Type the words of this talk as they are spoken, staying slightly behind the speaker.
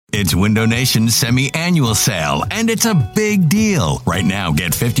It's Window Nation's semi-annual sale, and it's a big deal. Right now,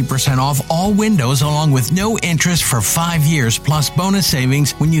 get 50% off all windows along with no interest for 5 years plus bonus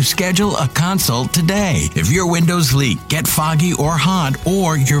savings when you schedule a consult today. If your windows leak, get foggy or hot,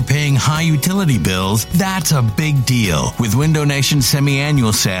 or you're paying high utility bills, that's a big deal. With Window Nation's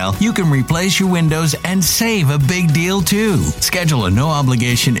semi-annual sale, you can replace your windows and save a big deal too. Schedule a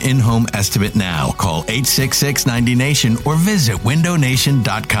no-obligation in-home estimate now. Call 866-90NATION or visit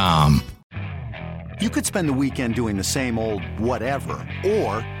windownation.com. You could spend the weekend doing the same old whatever,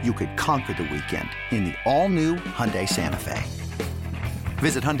 or you could conquer the weekend in the all-new Hyundai Santa Fe.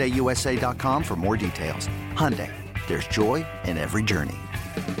 Visit HyundaiUSA.com for more details. Hyundai, there's joy in every journey.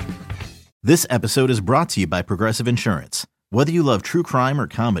 This episode is brought to you by Progressive Insurance. Whether you love true crime or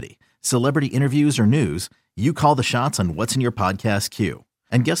comedy, celebrity interviews or news, you call the shots on what's in your podcast queue.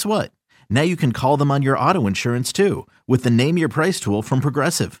 And guess what? Now you can call them on your auto insurance too with the Name Your Price tool from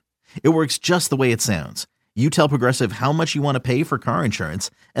Progressive. It works just the way it sounds. You tell Progressive how much you want to pay for car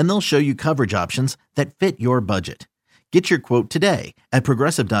insurance, and they'll show you coverage options that fit your budget. Get your quote today at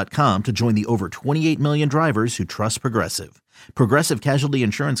Progressive.com to join the over 28 million drivers who trust Progressive. Progressive Casualty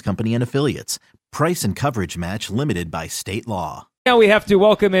Insurance Company and Affiliates. Price and coverage match limited by state law. Now we have to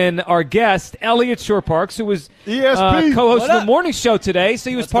welcome in our guest, Elliot Shorr-Parks, who was ESP. co-host of the morning show today, so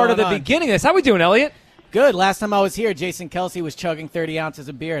he was part of the beginning of this. How we doing, Elliot? Good. Last time I was here, Jason Kelce was chugging 30 ounces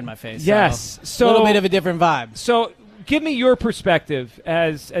of beer in my face. Yes. So a little bit of a different vibe. So give me your perspective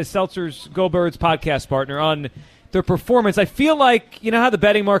as Seltzer's Go Birds podcast partner on their performance. I feel like, you know how the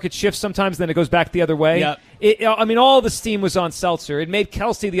betting market shifts sometimes, then it goes back the other way? Yep. All the steam was on Seltzer. It made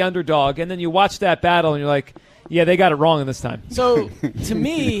Kelce the underdog, and then you watch that battle, and you're like, yeah, they got it wrong in this time. So, to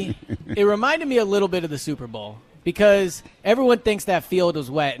me, it reminded me a little bit of the Super Bowl because everyone thinks that field was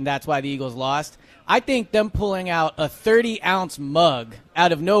wet, and that's why the Eagles lost. I think them pulling out a 30-ounce mug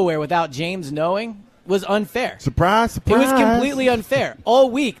out of nowhere without James knowing was unfair. Surprise, surprise. It was completely unfair. All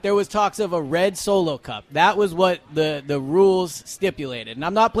week there was talks of a red Solo cup. That was what the rules stipulated. And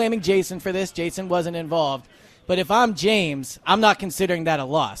I'm not blaming Jason for this. Jason wasn't involved. But if I'm James, I'm not considering that a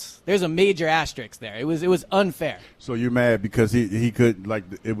loss. There's a major asterisk there. It was unfair. So you're mad because he could, like,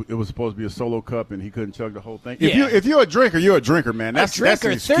 it was supposed to be a Solo cup and he couldn't chug the whole thing? Yeah. If you're a drinker, you're a drinker, man. That's an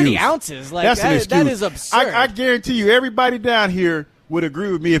excuse. 30 ounces. Like, that's an excuse. That is absurd. I guarantee you everybody down here would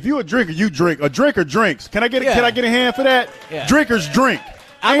agree with me. If you're a drinker, you drink. A drinker drinks. Can I get a hand for that? Yeah. Drinkers drink.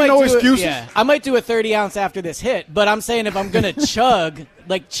 Ain't no excuses. I might do a 30-ounce after this hit, but I'm saying if I'm going to chug,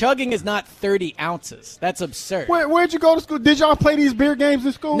 like chugging is not 30 ounces. That's absurd. Where'd you go to school? Did y'all play these beer games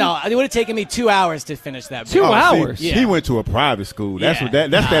in school? No, it would have taken me 2 hours to finish that beer. 2 hours? See, He went to a private school. That's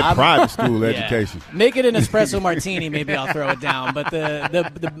that private school education. Make it an espresso martini, maybe I'll throw it down, but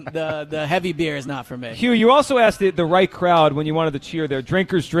the heavy beer is not for me. Hugh, you also asked the right crowd when you wanted to cheer there.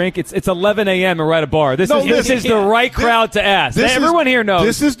 Drinkers drink. It's 11 a.m. and we're at a bar. This is the right crowd to ask. Everyone here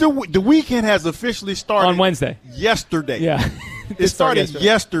knows. This is the weekend has officially started on Wednesday. Yesterday. Yeah. It started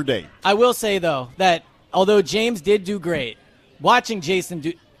yesterday. I will say, though, that although James did do great, watching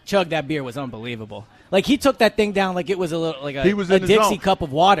Jason chug that beer was unbelievable. Like, he took that thing down like it was a Dixie cup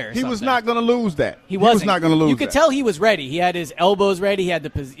of water or He was something. not going to lose that. He was not going to lose that. You could tell he was ready. He had his elbows ready. He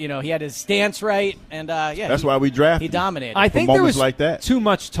had he had his stance right. And, that's why we drafted. He dominated. I think there was like that. too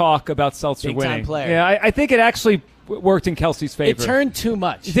much talk about Seltzer Big winning. time player. Yeah, I think it actually worked in Kelce's favor. It turned too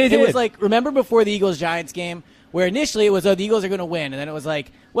much. It was like, remember before the Eagles-Giants game, where initially it was, the Eagles are going to win, and then it was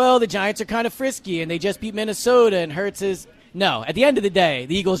like, well, the Giants are kind of frisky, and they just beat Minnesota, and Hurts is... No, at the end of the day,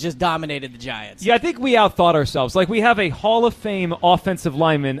 the Eagles just dominated the Giants. Yeah, I think we outthought ourselves. Like, we have a Hall of Fame offensive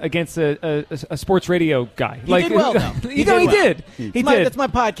lineman against a sports radio guy. He did well, though. He did. That's my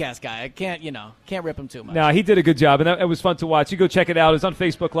podcast guy. I can't rip him too much. No, he did a good job, and it was fun to watch. You go check it out. It's on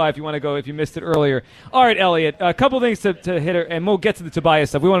Facebook Live if you want to go, if you missed it earlier. All right, Elliot, a couple things to hit her, and we'll get to the Tobias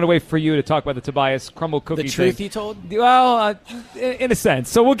stuff. We wanted to wait for you to talk about the Tobias crumble cookie thing. The truth thing. he told? Well, in a sense.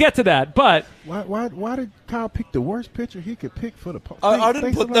 So we'll get to that, but... Why did Kyle pick the worst picture he could pick for the post? I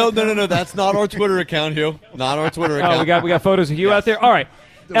didn't put no. That's not our Twitter account, Hugh. Not our Twitter account. We got photos of Hugh out there. All right,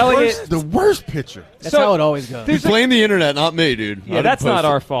 Elliot. The worst picture. That's how it always goes. You blame the internet, not me, dude. Yeah, that's not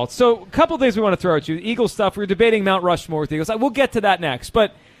our fault. So, a couple things we want to throw at you. Eagles stuff. We're debating Mount Rushmore with the Eagles. We'll get to that next,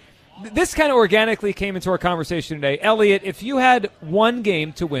 but. This kind of organically came into our conversation today. Elliot, if you had one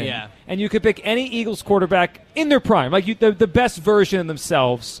game to win and you could pick any Eagles quarterback in their prime, like the best version of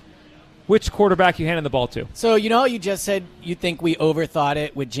themselves, which quarterback you handing the ball to? So, you just said you think we overthought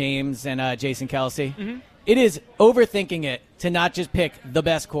it with James and Jason Kelce? Mm-hmm. It is overthinking it to not just pick the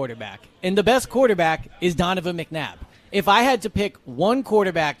best quarterback. And the best quarterback is Donovan McNabb. If I had to pick one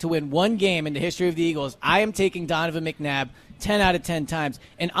quarterback to win one game in the history of the Eagles, I am taking Donovan McNabb 10 out of 10 times.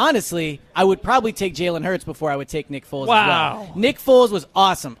 And honestly, I would probably take Jalen Hurts before I would take Nick Foles as well. Nick Foles was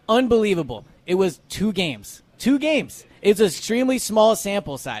awesome. Unbelievable. It was 2 games. 2 games. It's an extremely small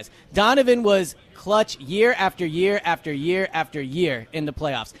sample size. Donovan was clutch year after year after year after year in the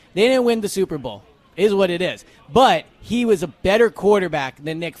playoffs. They didn't win the Super Bowl. Is what it is. But he was a better quarterback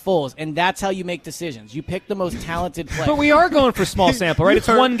than Nick Foles, and that's how you make decisions. You pick the most talented player. But we are going for small sample, right? It's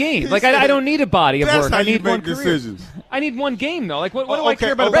one game. Like, I don't need a body of work. I need one decisions. I need one game, though. Like, what do I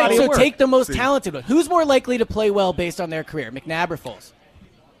care about a body of work? So take the most talented one. Who's more likely to play well based on their career, McNabb or Foles?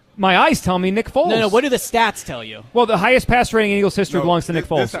 My eyes tell me Nick Foles. No, what do the stats tell you? Well, the highest pass rating in Eagles history belongs to Nick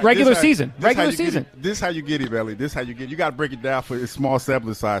Foles. Regular season. This is how you get it, Ellie. This is how you get it. You got to break it down for a small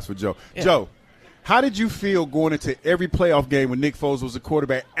sample size for Joe. Yeah. Joe, how did you feel going into every playoff game when Nick Foles was a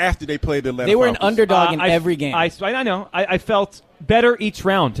quarterback after they played the Atlanta They were Falcons? an underdog in every game. I know. I felt better each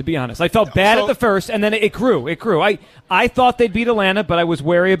round, to be honest. I felt bad at the first, and then it grew. It grew. I thought they'd beat Atlanta, but I was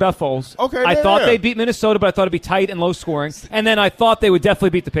wary about Foles. Okay, I thought they'd beat Minnesota, but I thought it'd be tight and low scoring. And then I thought they would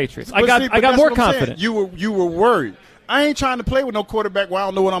definitely beat the Patriots. I got more confident. You were worried. I ain't trying to play with no quarterback where I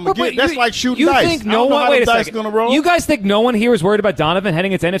don't know what I'm going to get. That's like shooting dice. Think no one? Wait a second. Roll. You guys think no one here is worried about Donovan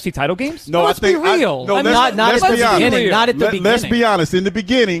heading into NFC title games? No, let's be real. Not at the beginning. Not at the beginning. Let's be honest. In the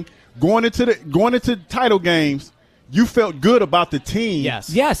beginning, going into title games, you felt good about the team.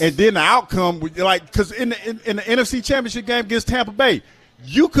 Yes. And then the outcome, because in the NFC Championship game against Tampa Bay,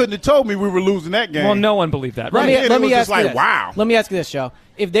 you couldn't have told me we were losing that game. Well, no one believed that. Right? Let me ask you this. Wow. Let me ask you this, Joe.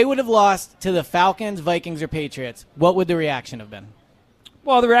 If they would have lost to the Falcons, Vikings, or Patriots, what would the reaction have been?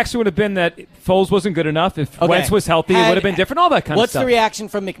 Well, the reaction would have been that Foles wasn't good enough. If Wentz was healthy, it would have been different. All that kind of stuff. What's the reaction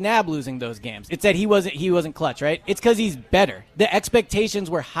from McNabb losing those games? It's that he wasn't clutch, right? It's because he's better. The expectations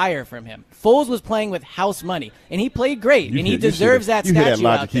were higher from him. Foles was playing with house money, and he played great, and he deserves that statue out there. You hear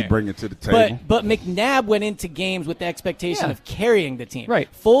that logic he bringing to the table. But McNabb went into games with the expectation of carrying the team. Right.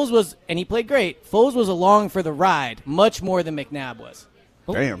 Foles was, and he played great. Foles was along for the ride much more than McNabb was.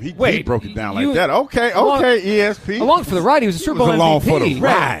 Damn, he broke it down like that. Okay, ESP. Along for the ride, he was a Super Bowl MVP. Along for the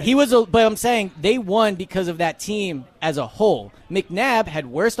ride. He was, but I'm saying they won because of that team as a whole. McNabb had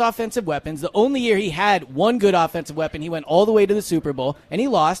worst offensive weapons. The only year he had one good offensive weapon, he went all the way to the Super Bowl, and he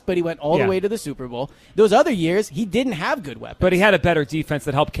lost, but he went all the way to the Super Bowl. Those other years, he didn't have good weapons. But he had a better defense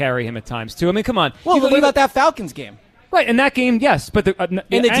that helped carry him at times, too. I mean, come on. Well, what about that Falcons game? Right, in that game, yes. But the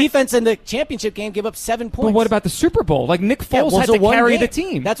defense in the championship game gave up 7 points. But what about the Super Bowl? Like, Nick Foles had to carry the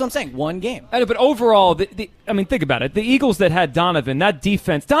team. That's what I'm saying, one game. I know, but overall, I mean, think about it. The Eagles that had Donovan, that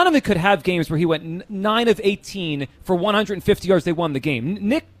defense, Donovan could have games where he went 9 of 18 for 150 yards. They won the game.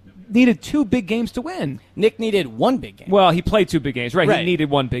 Nick needed 2 big games to win. Nick needed 1 big game. Well, he played 2 big games, right? He needed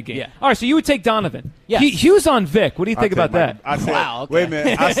 1 big game. Yeah. All right, so you would take Donovan. Yes. Hughes on Vic. What do you think about that? I said, wow. Okay. Wait a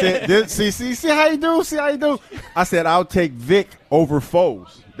minute. I said, see how you do? See how you do? I said, I'll take Vic over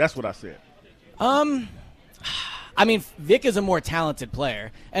Foles. That's what I said. I mean, Vic is a more talented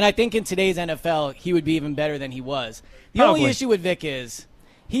player, and I think in today's NFL, he would be even better than he was. The only issue with Vic is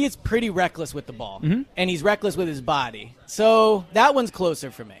he is pretty reckless with the ball, and he's reckless with his body. So that one's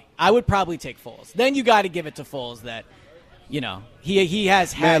closer for me. I would probably take Foles. Then you got to give it to Foles that, he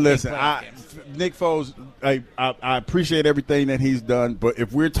has had. Man, listen, Nick Foles, I appreciate everything that he's done, but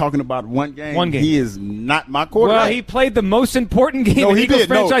if we're talking about one game, he is not my quarterback. Well, he played the most important game in Eagles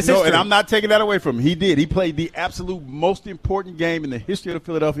franchise history. And I'm not taking that away from him. He did. He played the absolute most important game in the history of the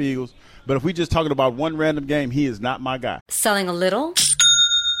Philadelphia Eagles. But if we're just talking about one random game, he is not my guy. Selling a little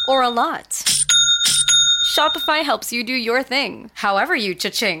or a lot? Shopify helps you do your thing, however you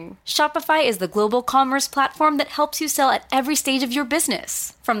cha-ching. Shopify is the global commerce platform that helps you sell at every stage of your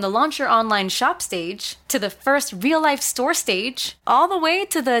business. From the launch your online shop stage, to the first real-life store stage, all the way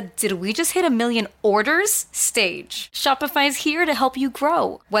to the did we just hit 1 million orders stage. Shopify's here to help you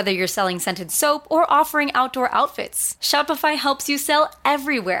grow. Whether you're selling scented soap or offering outdoor outfits, Shopify helps you sell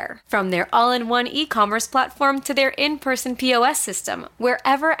everywhere. From their all-in-one e-commerce platform to their in-person POS system.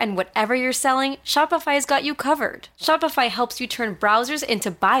 Wherever and whatever you're selling, Shopify's got you covered. Shopify helps you turn browsers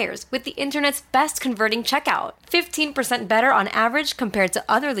into buyers with the internet's best converting checkout. 15% better on average compared to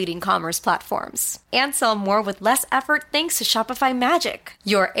other leading commerce platforms. And sell more with less effort thanks to Shopify Magic,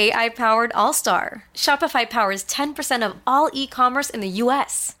 your AI-powered all-star. Shopify powers 10% of all e-commerce in the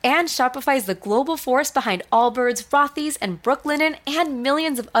U.S. And Shopify is the global force behind Allbirds, Rothy's, and Brooklinen, and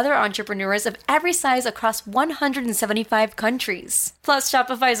millions of other entrepreneurs of every size across 175 countries. Plus,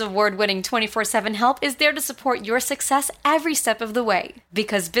 Shopify's award-winning 24/7 help is there there to support your success every step of the way.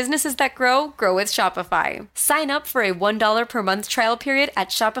 Because businesses that grow, grow with Shopify. Sign up for a $1 per month trial period at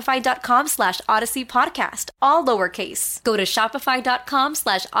shopify.com/Odyssey Podcast, all lowercase. Go to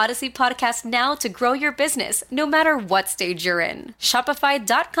shopify.com/Odyssey Podcast now to grow your business, no matter what stage you're in.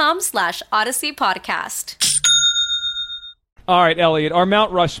 Shopify.com/Odyssey Podcast. All right, Elliot, our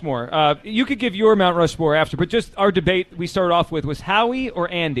Mount Rushmore. You could give your Mount Rushmore after, but just our debate we started off with was Howie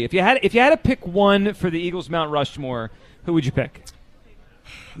or Andy. If you had to pick one for the Eagles Mount Rushmore, who would you pick?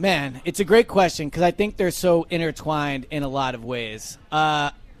 Man, it's a great question because I think they're so intertwined in a lot of ways.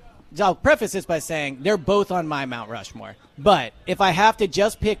 I'll preface this by saying they're both on my Mount Rushmore. But if I have to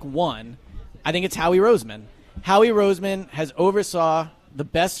just pick one, I think it's Howie Roseman. Howie Roseman has oversaw the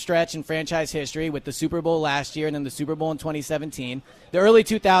best stretch in franchise history with the Super Bowl last year and then the Super Bowl in 2017. The early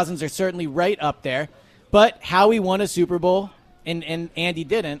 2000s are certainly right up there. But Howie won a Super Bowl, and Andy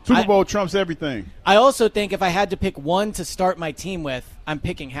didn't. Super Bowl trumps everything. I also think if I had to pick one to start my team with, I'm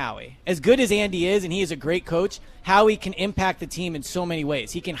picking Howie. As good as Andy is, and he is a great coach, Howie can impact the team in so many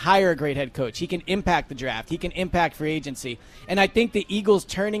ways. He can hire a great head coach. He can impact the draft. He can impact free agency. And I think the Eagles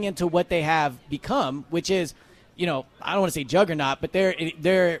turning into what they have become, which is, I don't want to say juggernaut, but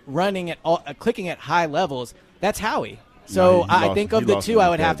they're running at clicking at high levels. That's Howie. So I think of the two, I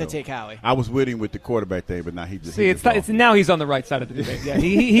would have to take Howie. I was with him with the quarterback thing, but now he just it's now he's on the right side of the debate. Yeah,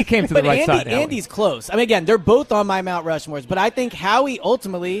 he came to the right side. Andy's close. I mean, again, they're both on my Mount Rushmores, but I think Howie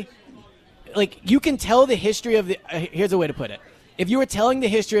ultimately, you can tell the history of the. Here's a way to put it: if you were telling the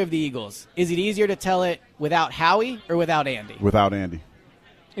history of the Eagles, is it easier to tell it without Howie or without Andy? Without Andy.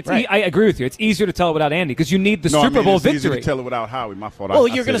 Right. I agree with you. It's easier to tell it without Andy because you need the Super Bowl victory. It's easier to tell it without Howie. My fault. Well,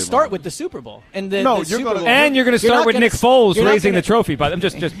 you're going to start with the Super Bowl, and you're going to start with Nick Foles raising the trophy. But I'm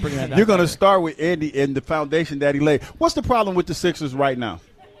just bringing that down. You're going to start with Andy and the foundation that he laid. What's the problem with the Sixers right now?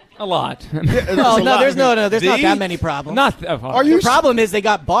 A lot. There's not that many problems. The problem is they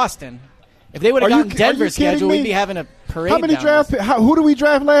got Boston. If they would have gotten Denver's schedule, we'd be having a parade. How many drafts? Who did we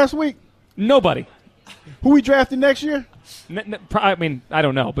draft last week? Nobody. Who we drafted next year? I mean, I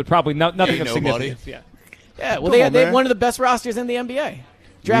don't know, but probably nothing of significance. Yeah. Well, they have one of the best rosters in the NBA.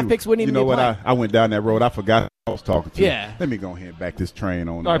 Draft picks wouldn't even be playing. You know what? I went down that road. I forgot I was talking to. Yeah. Let me go ahead and back this train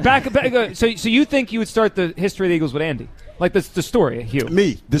on. All right, back. So you think you would start the history of the Eagles with Andy? Like the story, Hugh?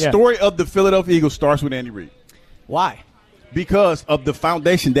 The story of the Philadelphia Eagles starts with Andy Reid. Why? Because of the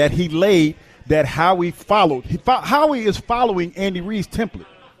foundation that he laid, that Howie followed. Howie is following Andy Reid's template.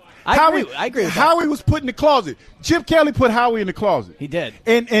 I agree with that. Howie was put in the closet. Chip Kelly put Howie in the closet. He did.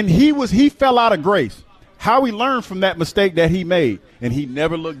 And he fell out of grace. Howie learned from that mistake that he made, and he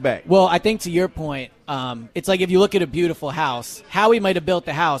never looked back. Well, I think to your point, it's like if you look at a beautiful house, Howie might have built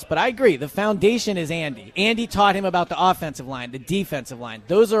the house, but I agree. The foundation is Andy. Andy taught him about the offensive line, the defensive line.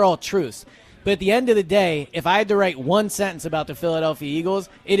 Those are all truths. But at the end of the day, if I had to write one sentence about the Philadelphia Eagles,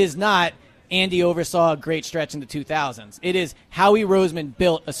 it is not Andy oversaw a great stretch in the 2000s. It is Howie Roseman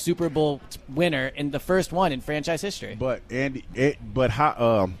built a Super Bowl winner in the first one in franchise history. But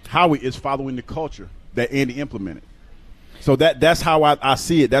Howie is following the culture that Andy implemented. So that's how I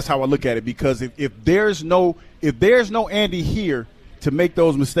see it. That's how I look at it. Because if there's no Andy here to make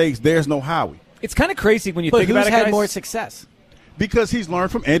those mistakes, there's no Howie. It's kind of crazy when you think about it, guys. Who's had more success? Because he's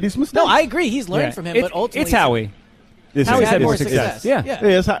learned from Andy's mistakes. No, I agree. He's learned from him, but ultimately it's Howie. Howie's had more success.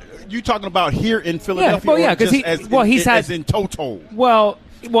 Yeah. You talking about here in Philadelphia? Yeah, well, because he's had in total. Well,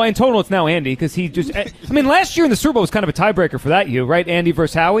 in total, it's now Andy because he just. I mean, last year in the Super Bowl was kind of a tiebreaker for that. Right? Andy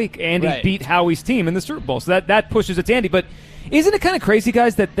versus Howie. Andy beat Howie's team in the Super Bowl, so that pushes it to Andy. But isn't it kind of crazy,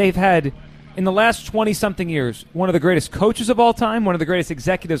 guys, that they've had in the last 20-something years one of the greatest coaches of all time, one of the greatest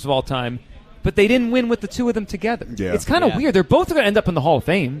executives of all time, but they didn't win with the two of them together. Yeah. It's kind of weird. They're both going to end up in the Hall of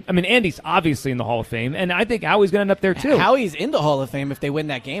Fame. I mean, Andy's obviously in the Hall of Fame, and I think Howie's going to end up there too. Howie's in the Hall of Fame if they win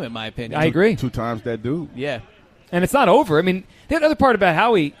that game, in my opinion. I agree. Two times that dude. Yeah. And it's not over. I mean, the other part about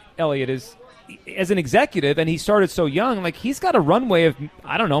Howie, Elliott, is as an executive, and he started so young, like he's got a runway of,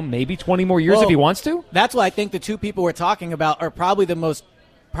 I don't know, maybe 20 more years if he wants to. That's why I think the two people we're talking about are probably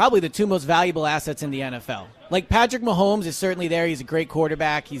the two most valuable assets in the NFL. Like Patrick Mahomes is certainly there. He's a great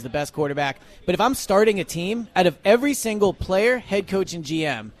quarterback. He's the best quarterback. But if I'm starting a team, out of every single player, head coach, and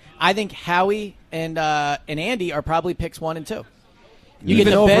GM, I think Howie and Andy are probably picks 1 and 2. You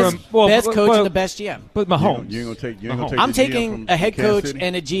get the best coach and the best GM. But Mahomes. You're going to take I'm taking a head coach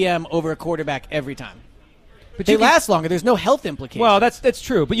and a GM over a quarterback every time. But they last longer. There's no health implications. Well, that's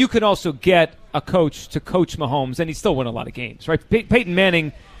true. But you could also get a coach to coach Mahomes, and he'd still win a lot of games, right? Peyton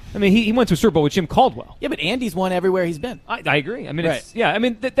Manning I mean, he went to a Super Bowl with Jim Caldwell. Yeah, but Andy's won everywhere he's been. I agree. I mean,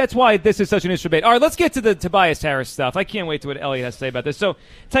 Right. that's why this is such an interesting debate. All right, let's get to the Tobias Harris stuff. I can't wait to what Elliot has to say about this. So,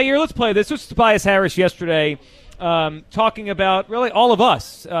 Tahir, let's play this. This was Tobias Harris yesterday talking about really all of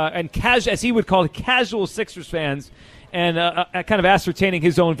us and as he would call it, casual Sixers fans and kind of ascertaining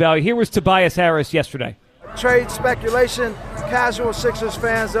his own value. Here was Tobias Harris yesterday. Trade speculation, casual Sixers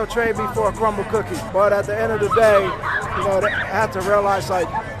fans, they'll trade me for a crumble cookie. But at the end of the day, they have to realize,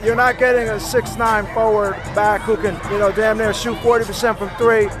 you're not getting a 6'9" forward back who can, damn near shoot 40% from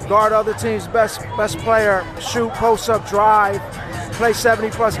three, guard other team's best player, shoot, post-up, drive, play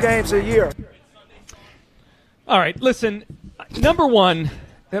 70-plus games a year. All right, listen, number one,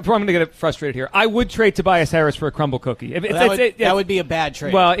 I'm going to get frustrated here. I would trade Tobias Harris for a crumble cookie. That would be a bad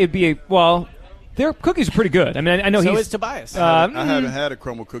trade. Well, their cookies are pretty good. I mean, I know so is Tobias. I haven't had a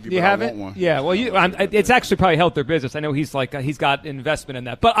crumble cookie, but I want one. Yeah, well, it's actually probably helped their business. I know he's got investment in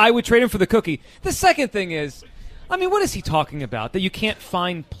that. But I would trade him for the cookie. The second thing is, I mean, what is he talking about? That you can't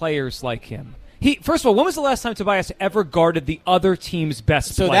find players like him. First of all, when was the last time Tobias ever guarded the other team's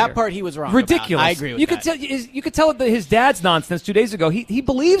best player? So that part he was wrong Ridiculous. about. I agree with that. You could tell his dad's nonsense 2 days ago. He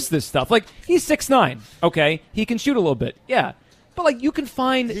believes this stuff. Like, he's 6'9". Okay, he can shoot a little bit. Yeah. But, you can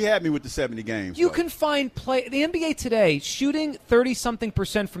find... He had me with the 70 games. You can find play... The NBA today, shooting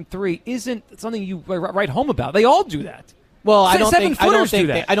 30-something% from three isn't something you write home about. They all do that. Well, I don't think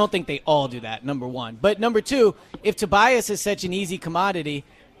they they all do that, number one. But number two, if Tobias is such an easy commodity,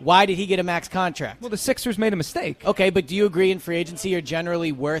 why did he get a max contract? Well, the Sixers made a mistake. Okay, but do you agree in free agency you're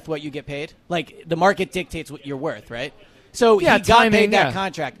generally worth what you get paid? Like, the market dictates what you're worth, right? So he got paid that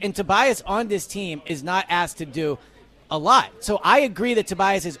contract. And Tobias on this team is not asked to do a lot. So I agree that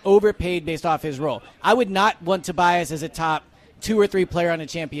Tobias is overpaid based off his role. I would not want Tobias as a top 2 or 3 player on a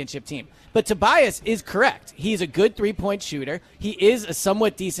championship team. But Tobias is correct. He's a good three-point shooter. He is a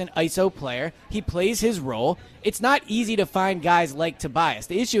somewhat decent ISO player. He plays his role. It's not easy to find guys like Tobias.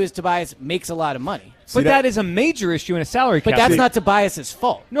 The issue is Tobias makes a lot of money. But that is a major issue in a salary cap. But that's not Tobias's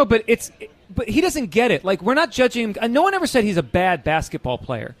fault. No, but he doesn't get it. Like, we're not judging him. No one ever said he's a bad basketball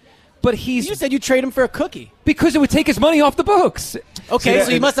player. But you said you'd trade him for a cookie. Because it would take his money off the books. Okay,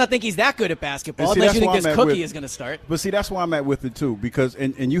 so you must not think he's that good at basketball unless you think this cookie is going to start. But see, that's why I'm at with it too, because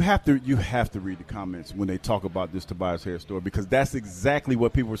and you have to read the comments when they talk about this Tobias Harris story, because that's exactly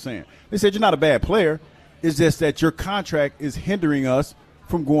what people were saying. They said you're not a bad player. It's just that your contract is hindering us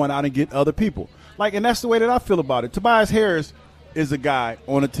from going out and getting other people. And that's the way that I feel about it. Tobias Harris is a guy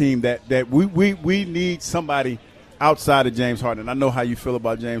on a team that we need somebody outside of James Harden. I know how you feel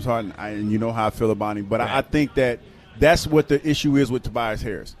about James Harden, and you know how I feel about him. But right. I think that's what the issue is with Tobias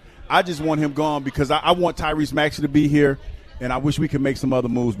Harris. I just want him gone because I want Tyrese Maxey to be here, and I wish we could make some other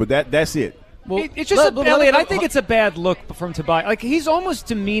moves. But that's it. Well, it's just Elliot. I think it's a bad look from Tobias. Like, he's almost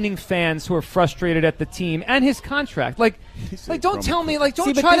demeaning fans who are frustrated at the team and his contract. Don't tell me.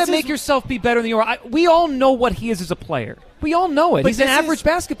 Don't try to make yourself be better than you are. We all know what he is as a player. We all know it. He's an average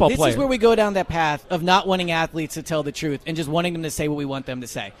basketball player. This is where we go down that path of not wanting athletes to tell the truth and just wanting them to say what we want them to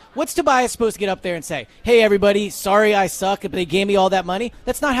say. What's Tobias supposed to get up there and say? Hey, everybody, sorry I suck, but they gave me all that money?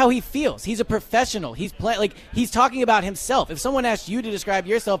 That's not how he feels. He's a professional. He's talking about himself. If someone asked you to describe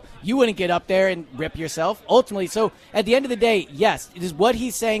yourself, you wouldn't get up there and rip yourself, ultimately. So at the end of the day, yes, is what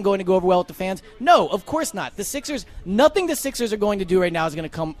he's saying going to go over well with the fans? No, of course not. Nothing the Sixers are going to do right now is going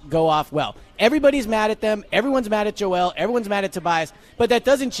to go off well. Everybody's mad at them. Everyone's mad at Joel. Everyone's mad at Tobias. But that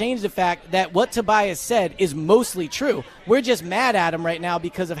doesn't change the fact that what Tobias said is mostly true. We're just mad at him right now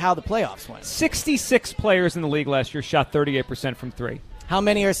because of how the playoffs went. 66 players in the league last year shot 38% from three. How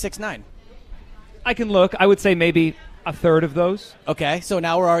many are 6'9"? I can look. I would say maybe a third of those. Okay, so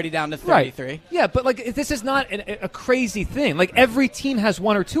now we're already down to 33. Right. Yeah, but this is not a crazy thing. Every team has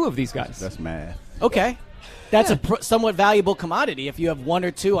one or two of these guys. That's math. Okay. That's a somewhat valuable commodity if you have one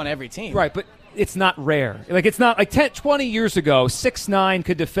or two on every team. Right, but it's not rare. It's not 20 years ago, 6'9"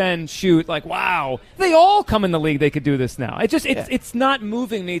 could defend, shoot. Wow. They all come in the league. They could do this now. It's not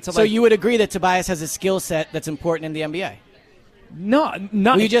moving me to So you would agree that Tobias has a skill set that's important in the NBA? No,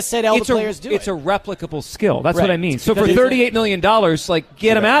 not. Well, you just said all the players do it. It's a replicable skill. That's what I mean. So for $38 million,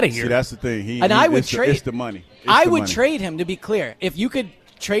 get him out of here. See, that's the thing. I would trade. It's the money. I would trade him, to be clear. If you could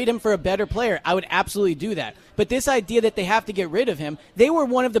trade him for a better player, I would absolutely do that. But this idea that they have to get rid of him, they were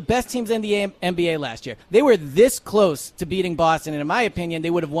one of the best teams in the NBA last year. They were this close to beating Boston, and in my opinion,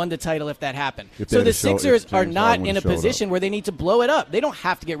 they would have won the title if that happened. So the Sixers are not in a position where they need to blow it up. They don't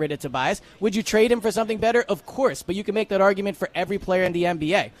have to get rid of Tobias. Would you trade him for something better? Of course, but you can make that argument for every player in the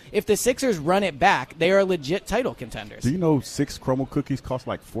NBA. If the Sixers run it back, they are legit title contenders. Do you know 6 crumble cookies cost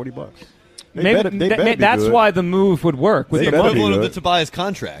like $40? That's why the move would work. With The the equivalent money. of the Tobias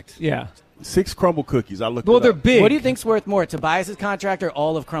contract. Yeah. 6 crumble cookies. I looked. Well, it they're up. big. What do you think's worth more, Tobias's contract or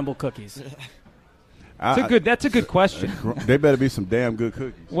all of Crumble Cookies? That's a good question. They better be some damn good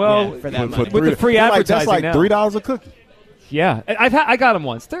cookies. Well, Yeah, for that money. with the free advertising that's like now. $3 a cookie. Yeah, I got them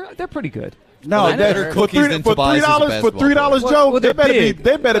once. They're pretty good. No, Well, better for cookies than for Tobias is a $3 for basketball $3, player. Joe. Well, they better big, be.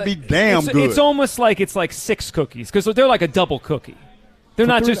 They better be damn good. It's almost like it's like 6 cookies because they're like a double cookie. They're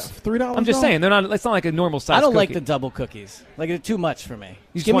not just $3. I'm just saying they're not. It's not like a normal size. I don't cookie. like the double cookies. Like, they're too much for me.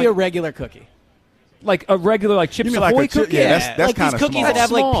 You just Give me want- a regular cookie. like a regular like Chips You mean like Ahoy a chip- cookie. yeah, that's like kinda these cookies small. that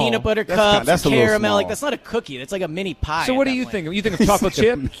have like Small. peanut butter That's cups, that's a little caramel. Like, small. that's not a cookie. That's like a mini pie. So at what do that you point. think? You think of chocolate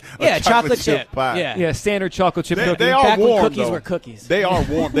chip? Yeah, chocolate chip. pie. Yeah. Standard chocolate chip cookie. They are Back when warm. cookies though. were cookies. They are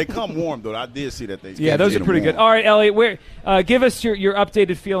warm. They come warm though. I did see that they. Yeah, those are pretty good. All right, Elliot, give us your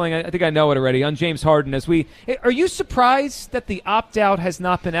updated feeling. I think I know it already on James Harden. Are you surprised that the opt out has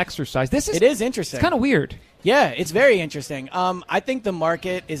not been exercised? It is interesting. It's kind of weird. Yeah, it's very interesting. I think the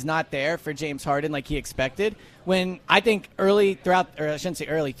market is not there for James Harden like he expected. When I think throughout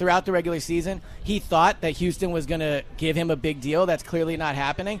the regular season, he thought that Houston was going to give him a big deal. That's clearly not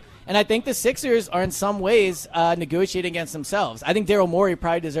happening. And I think the Sixers are in some ways negotiating against themselves. I think Daryl Morey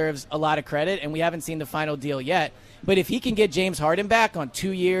probably deserves a lot of credit, and we haven't seen the final deal yet. But if he can get James Harden back on 2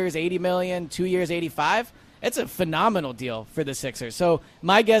 years, $80 million, 2 years, $85 million, it's a phenomenal deal for the Sixers. So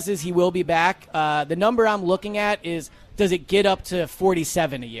my guess is he will be back. The number I'm looking at is, does it get up to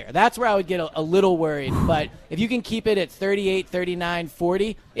 47 a year? That's where I would get a little worried. But if you can keep it at 38, 39,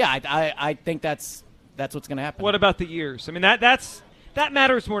 40, yeah, I think that's what's going to happen. What about the years? I mean, that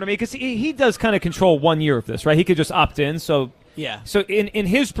matters more to me because he does kind of control 1 year of this, right? He could just opt in. So yeah. So in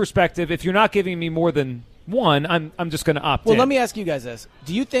his perspective, if you're not giving me more than one, I'm just going to opt in. Well, let me ask you guys this: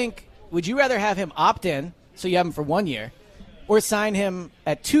 would you rather have him opt in, so you have him for 1 year, or sign him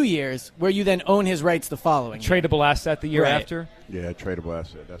at 2 years, where you then own his rights the following year? Tradable asset the year Right. after? Yeah, tradable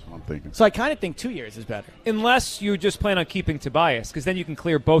asset. That's what I'm thinking. So I kind of think 2 years is better. Unless you just plan on keeping Tobias, because then you can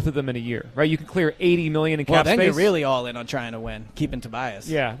clear both of them in a year, right? You can clear $80 million in cap Well, then space. you're really all in on trying to win, keeping Tobias.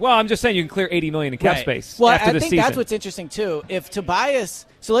 Yeah. Well, I'm just saying you can clear $80 million in cap Right. space Well, after I the think season. that's what's interesting too. If Tobias,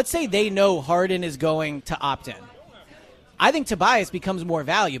 so let's say they know Harden is going to opt in, I think Tobias becomes more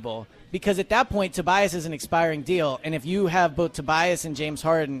valuable because at that point Tobias is an expiring deal, and if you have both Tobias and James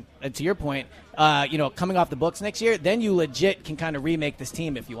Harden, to your point, coming off the books next year, then you legit can kind of remake this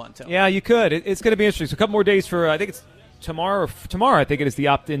team if you want to. Yeah, you could. It's going to be interesting. So a couple more days for I think it's tomorrow. I think it is the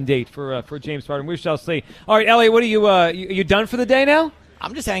opt-in date for James Harden. We shall see. All right, Elliot, what are you done for the day now?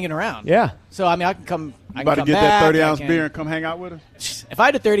 I'm just hanging around. Yeah. So I mean, I can come. I About can to come get back, that 30-ounce I can- beer and come hang out with us. If I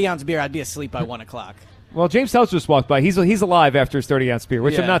had a 30-ounce beer, I'd be asleep by 1 o'clock. Well, James House just walked by. He's alive after his 30-ounce beer,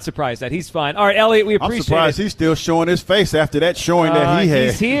 which I'm Yeah. not surprised at. He's fine. All right, Elliot, we appreciate I'm surprised it. he's still showing his face after that showing that he had.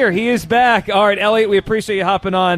 He's here. He is back. All right, Elliot, we appreciate you hopping on.